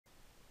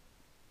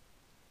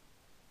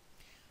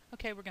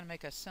Okay, we're going to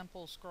make a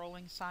simple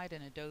scrolling site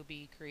in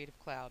Adobe Creative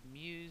Cloud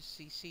Muse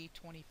CC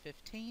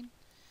 2015.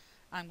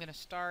 I'm going to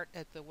start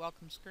at the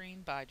welcome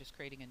screen by just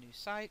creating a new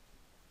site.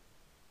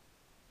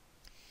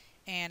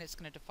 And it's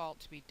going to default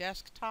to be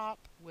desktop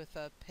with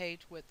a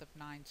page width of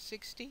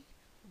 960.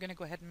 We're going to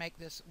go ahead and make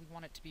this, we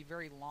want it to be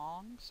very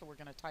long, so we're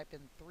going to type in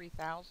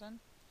 3000.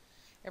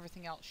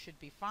 Everything else should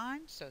be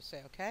fine, so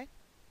say OK.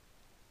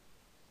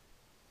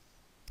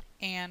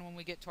 And when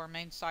we get to our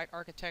main site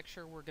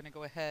architecture, we're going to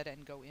go ahead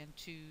and go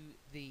into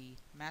the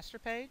master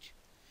page.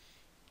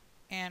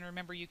 And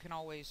remember, you can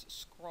always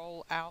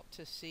scroll out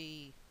to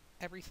see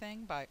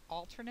everything by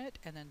alternate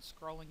and then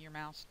scrolling your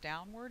mouse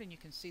downward, and you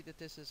can see that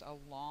this is a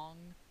long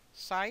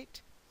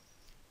site.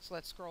 So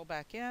let's scroll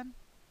back in.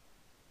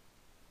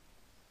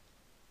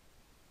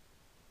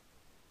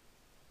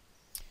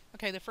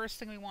 Okay, the first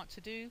thing we want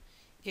to do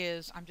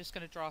is I'm just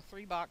going to draw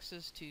 3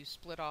 boxes to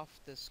split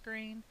off the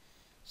screen.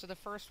 So the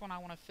first one I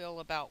want to fill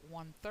about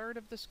 1/3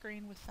 of the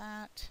screen with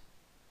that.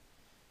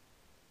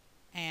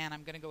 And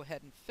I'm going to go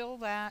ahead and fill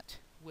that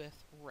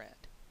with red.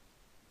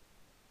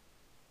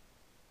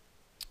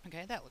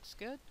 Okay, that looks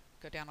good.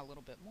 Go down a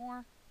little bit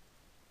more.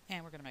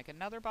 And we're going to make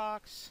another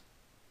box.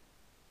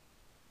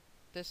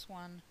 This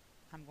one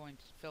I'm going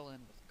to fill in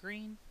with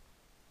green.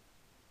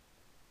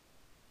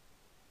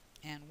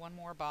 And one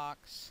more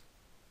box.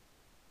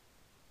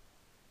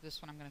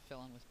 This one I'm going to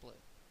fill in with blue.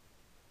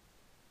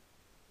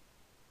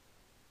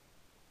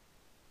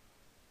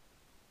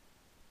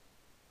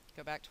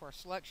 Go back to our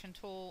selection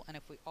tool, and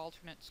if we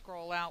alternate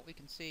scroll out, we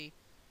can see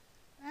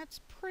that's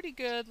pretty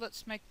good.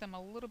 Let's make them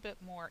a little bit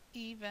more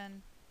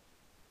even.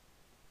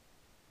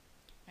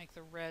 Make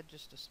the red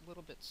just a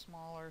little bit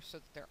smaller so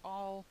that they're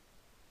all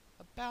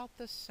about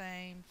the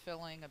same,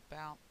 filling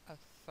about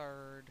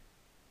 1/3.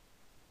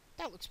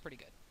 That looks pretty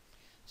good.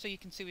 So you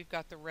can see we've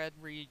got the red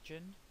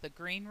region, the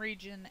green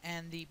region,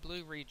 and the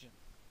blue region.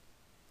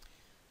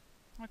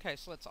 Okay,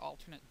 so let's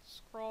alternate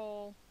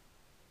scroll.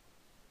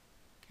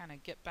 Kind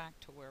of get back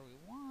to where we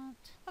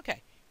want.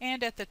 Okay,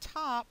 and at the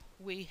top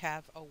we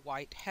have a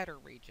white header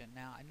region.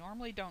 Now I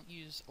normally don't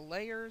use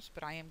layers,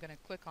 but I am going to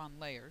click on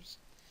layers.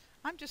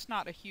 I'm just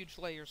not a huge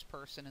layers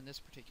person in this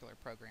particular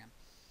program.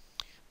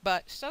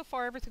 But so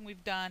far everything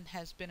we've done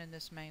has been in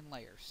this main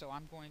layer. So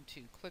I'm going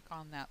to click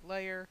on that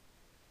layer,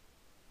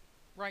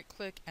 right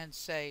click and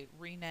say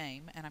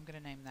rename, and I'm going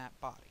to name that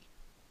body.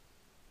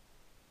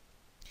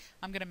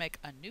 I'm going to make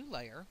a new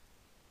layer,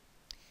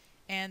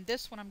 and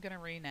this one I'm going to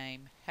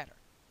rename header.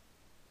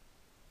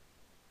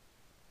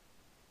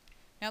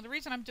 Now the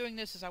reason I'm doing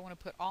this is I want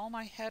to put all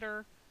my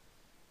header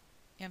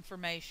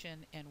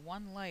information in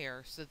one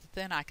layer so that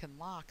then I can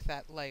lock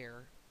that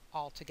layer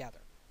all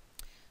together.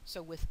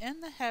 So within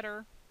the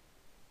header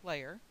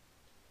layer,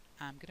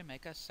 I'm going to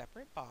make a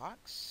separate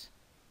box,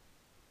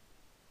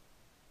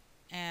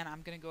 and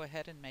I'm going to go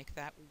ahead and make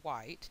that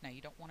white. Now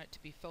you don't want it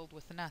to be filled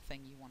with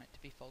nothing, you want it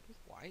to be filled with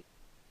white.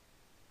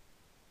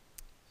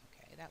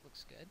 Okay, that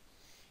looks good.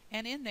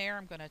 And in there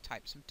I'm going to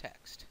type some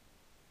text.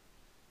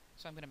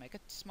 So I'm going to make a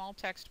small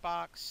text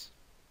box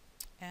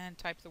and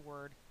type the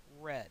word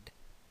red.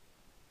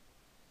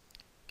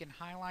 You can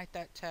highlight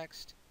that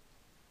text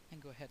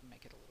and go ahead and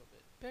make it a little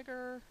bit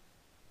bigger.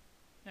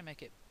 I'm going to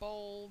make it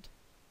bold.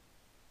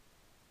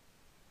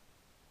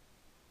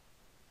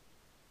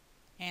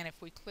 And if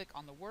we click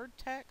on the word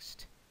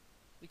text,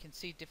 we can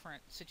see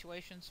different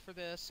situations for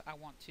this. I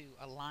want to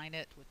align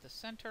it with the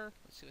center.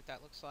 Let's see what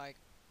that looks like.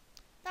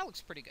 That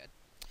looks pretty good.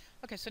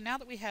 Okay, so now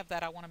that we have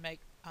that, I want to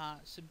make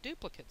some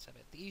duplicates of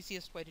it. The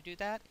easiest way to do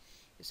that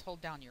is hold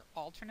down your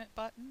alternate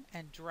button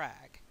and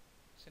drag.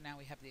 So now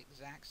we have the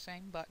exact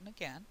same button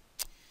again.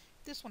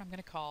 This one I'm going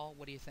to call,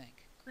 what do you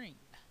think? Green.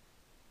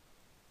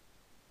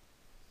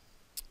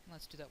 And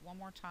let's do that one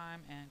more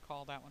time and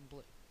call that one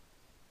blue.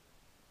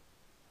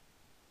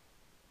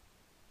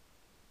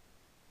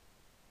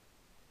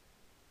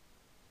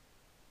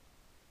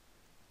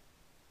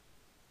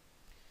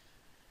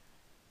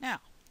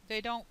 Now,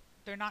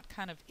 they're not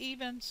kind of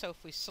even, so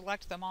if we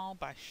select them all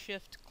by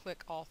shift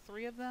click all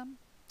 3 of them,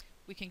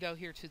 we can go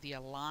here to the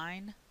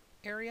align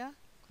area,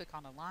 click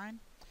on align,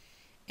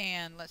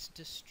 and let's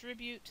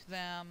distribute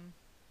them,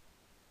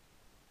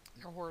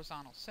 their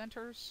horizontal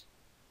centers.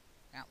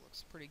 That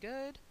looks pretty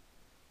good.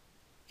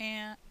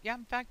 And yeah,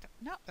 in fact,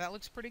 no, that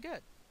looks pretty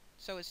good.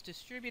 So it's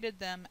distributed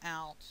them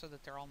out so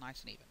that they're all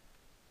nice and even.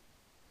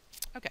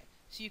 Okay,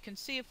 so you can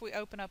see if we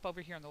open up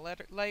over here in the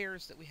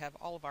layers that we have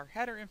all of our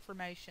header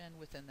information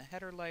within the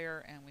header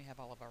layer, and we have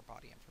all of our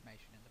body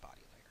information in the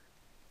body layer.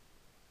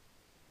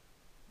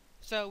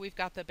 So we've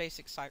got the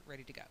basic site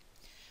ready to go.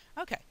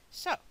 Okay,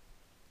 so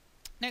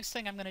next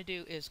thing I'm going to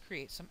do is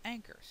create some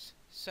anchors.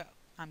 So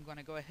I'm going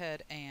to go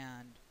ahead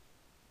and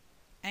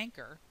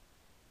anchor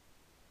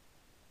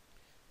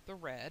the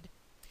red,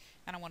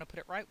 and I want to put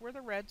it right where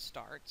the red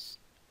starts.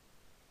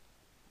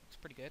 Looks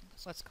pretty good.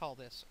 So let's call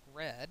this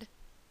red.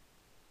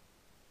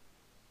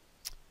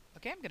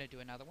 Okay, I'm going to do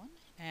another one,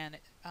 and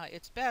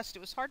it's best, it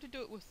was hard to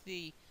do it with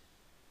the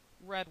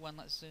red one,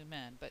 let's zoom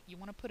in, but you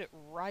want to put it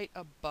right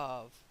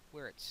above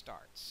where it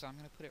starts. So I'm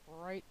going to put it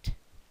right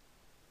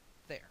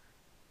there.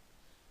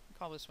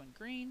 Call this one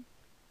green.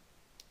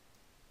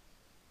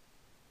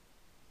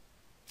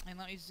 And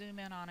let me zoom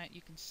in on it.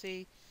 You can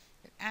see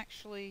it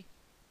actually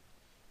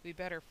would be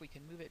better if we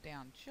can move it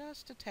down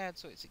just a tad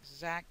so it's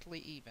exactly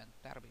even.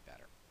 That'll be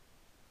better.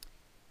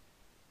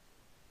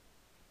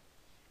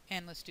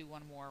 And let's do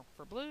one more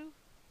for blue.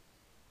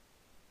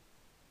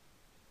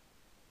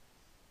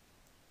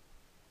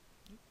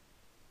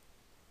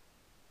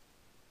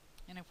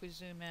 And if we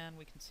zoom in,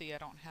 we can see I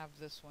don't have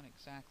this one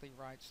exactly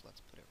right, so let's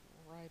put it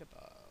right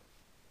above.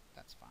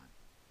 That's fine.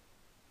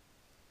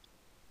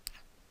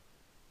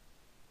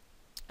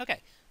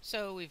 Okay,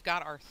 so we've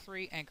got our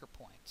 3 anchor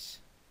points.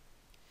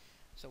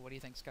 So what do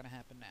you think is going to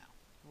happen now?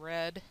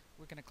 Red,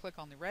 we're going to click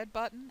on the red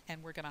button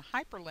and we're going to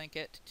hyperlink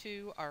it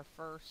to our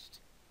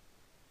first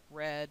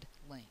red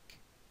link.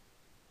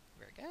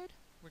 Very good.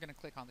 We're going to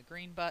click on the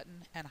green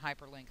button and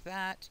hyperlink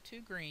that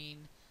to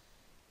green.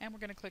 And we're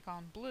going to click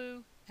on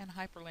blue and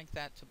hyperlink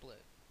that to blue.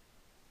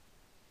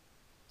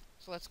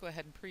 So let's go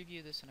ahead and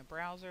preview this in a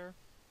browser.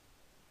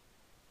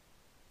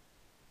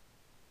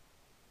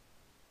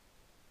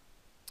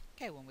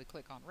 Okay, when we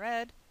click on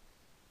red,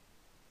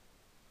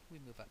 we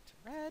move up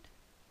to red.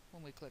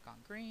 When we click on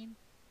green,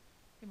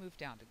 we move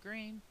down to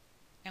green.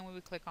 And when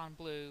we click on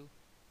blue,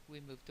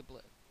 we move to blue.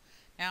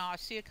 Now I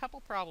see a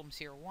couple problems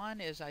here. One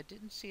is I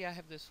didn't see I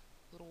have this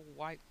little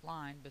white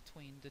line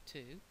between the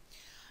two.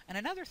 And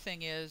another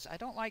thing is I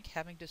don't like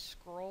having to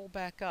scroll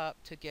back up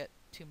to get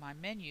to my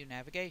menu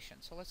navigation.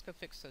 So let's go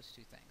fix those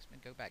two things. I'm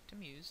going to go back to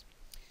Muse.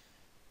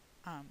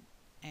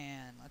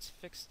 And let's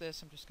fix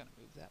this. I'm just going to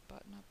move that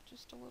button up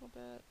just a little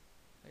bit.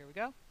 There we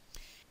go.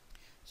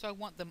 So I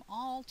want them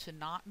all to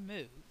not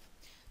move.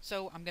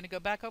 So I'm going to go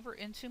back over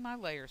into my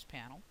Layers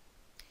panel.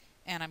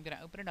 And I'm going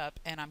to open it up.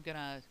 And I'm going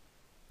to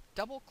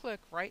double click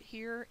right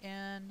here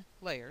in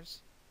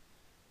Layers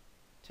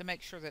to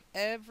make sure that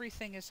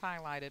everything is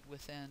highlighted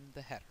within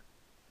the header.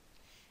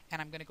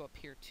 And I'm going to go up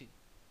here to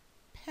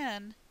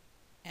Pen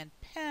and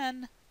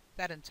pen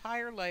that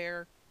entire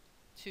layer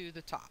to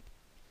the top.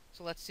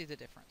 So let's see the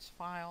difference.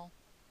 File,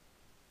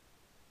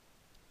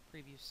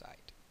 Preview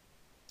Site.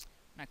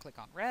 When I click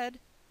on red,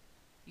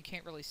 you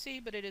can't really see,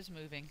 but it is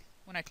moving.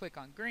 When I click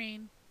on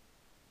green,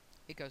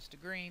 it goes to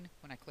green.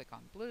 When I click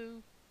on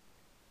blue,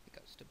 it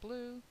goes to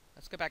blue.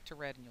 Let's go back to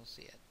red and you'll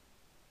see it.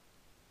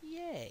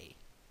 Yay!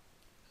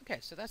 Okay,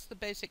 so that's the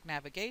basic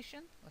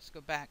navigation. Let's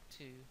go back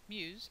to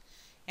Muse.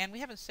 And we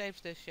haven't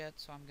saved this yet,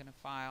 so I'm going to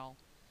File,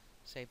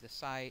 Save the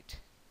Site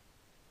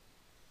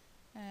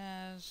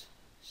as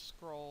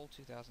Scroll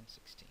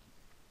 2016.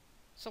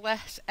 So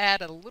let's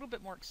add a little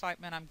bit more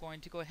excitement. I'm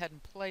going to go ahead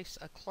and place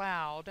a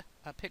cloud,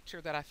 a picture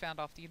that I found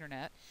off the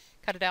internet,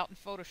 cut it out in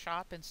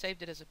Photoshop and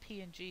saved it as a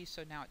PNG,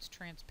 so now its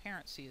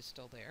transparency is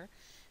still there.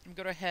 I'm going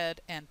to go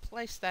ahead and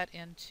place that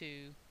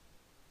into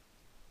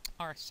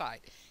our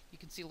site. You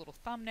can see a little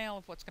thumbnail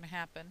of what's going to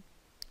happen.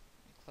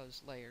 Let me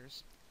close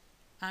Layers.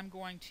 I'm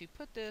going to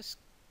put this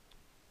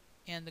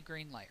in the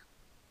green layer.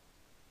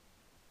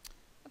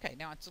 Okay,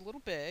 now it's a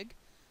little big,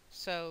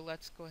 so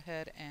let's go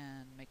ahead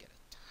and make it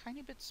a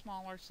tiny bit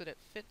smaller so that it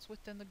fits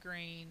within the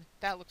green.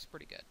 That looks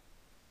pretty good.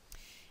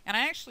 And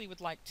I actually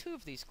would like 2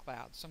 of these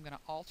clouds, so I'm going to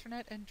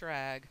alternate and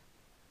drag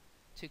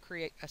to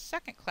create a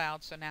second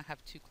cloud, so now I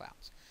have 2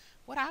 clouds.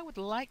 What I would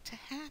like to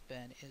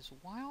happen is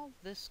while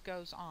this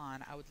goes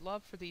on, I would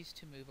love for these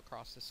to move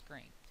across the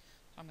screen.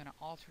 So I'm going to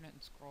alternate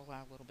and scroll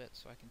out a little bit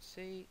so I can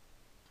see.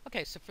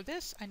 Okay, so for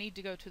this I need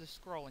to go to the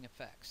scrolling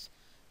effects.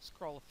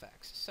 Scroll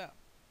effects. So,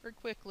 very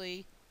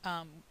quickly,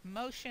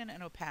 motion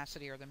and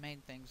opacity are the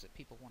main things that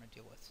people want to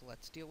deal with. So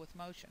let's deal with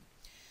motion.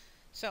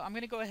 So I'm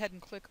going to go ahead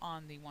and click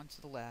on the one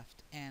to the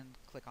left and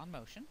click on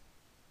motion.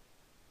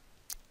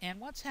 And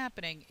what's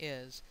happening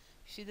is,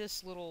 you see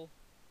this little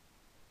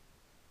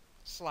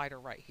slider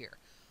right here.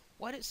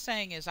 What it's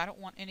saying is I don't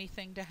want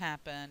anything to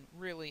happen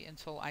really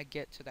until I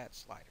get to that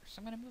slider. So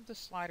I'm going to move the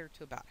slider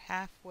to about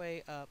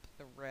halfway up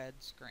the red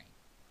screen.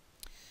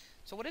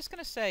 So what it's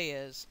going to say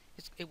is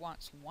it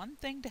wants one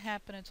thing to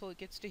happen until it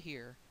gets to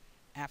here.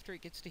 After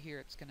it gets to here,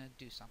 it's going to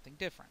do something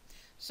different.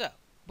 So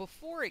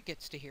before it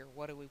gets to here,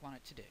 what do we want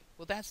it to do?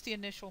 Well, that's the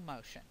initial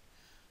motion.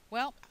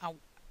 Well,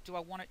 do I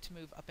want it to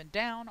move up and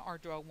down, or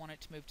do I want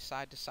it to move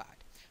side to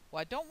side?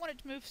 Well, I don't want it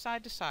to move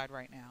side to side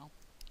right now.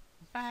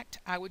 In fact,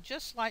 I would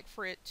just like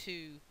for it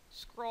to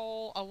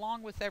scroll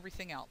along with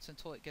everything else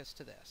until it gets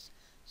to this.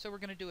 So we're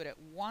going to do it at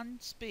 1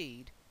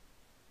 speed,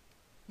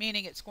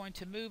 meaning it's going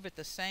to move at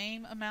the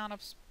same amount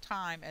of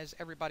time as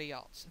everybody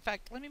else. In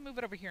fact, let me move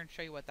it over here and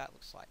show you what that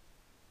looks like.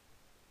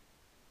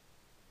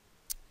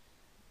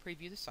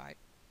 Preview the site.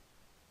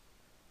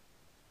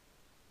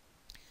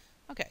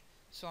 Okay,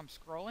 so I'm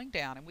scrolling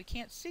down and we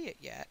can't see it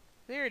yet.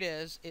 There it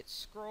is.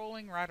 It's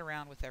scrolling right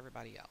around with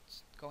everybody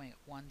else, going at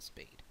 1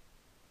 speed.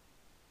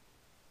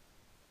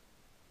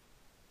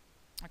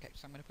 Okay,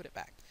 so I'm going to put it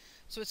back.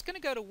 So it's going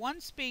to go to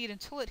 1 speed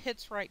until it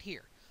hits right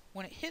here.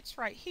 When it hits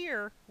right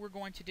here, we're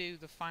going to do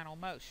the final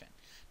motion.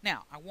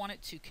 Now, I want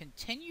it to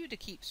continue to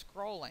keep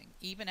scrolling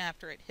even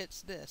after it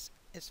hits this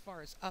as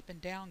far as up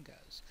and down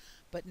goes.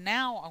 But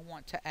now I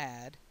want to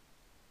add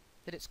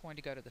that it's going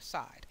to go to the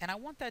side. And I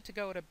want that to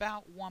go at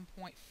about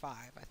 1.5.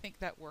 I think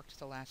that worked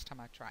the last time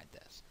I tried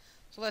this.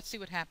 So let's see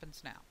what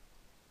happens now.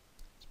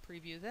 Let's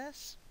preview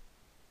this.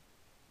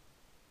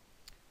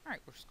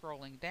 Alright, we're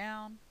scrolling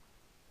down,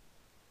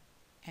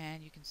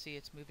 and you can see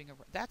it's moving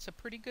over. That's a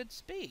pretty good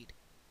speed.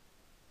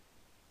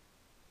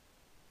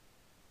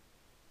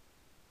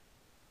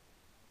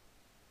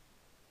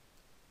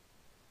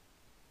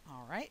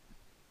 Alright.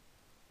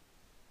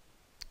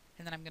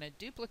 And then I'm going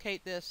to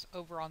duplicate this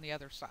over on the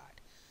other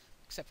side.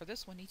 Except for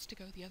this one needs to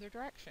go the other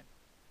direction.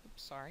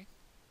 Oops, sorry.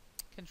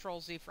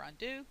 Control Z for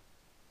undo.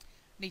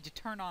 Need to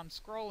turn on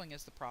scrolling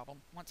is the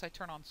problem. Once I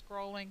turn on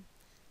scrolling,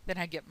 then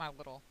I get my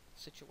little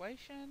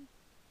situation.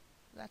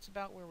 That's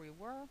about where we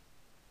were.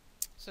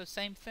 So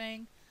same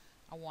thing.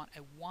 I want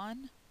a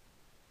 1,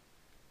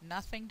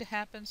 nothing to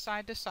happen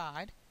side to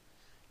side.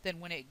 Then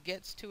when it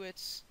gets to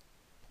its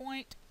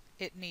point,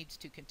 it needs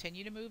to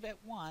continue to move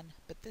at 1,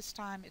 but this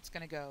time it's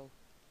going to go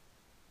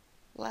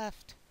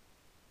left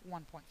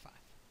 1.5.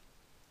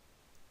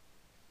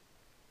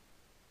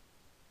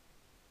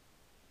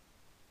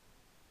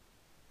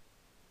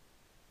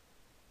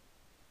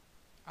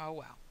 Oh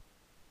wow.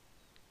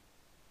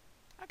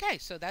 Okay,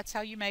 so that's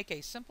how you make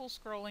a simple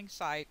scrolling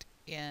site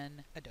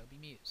in Adobe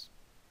Muse.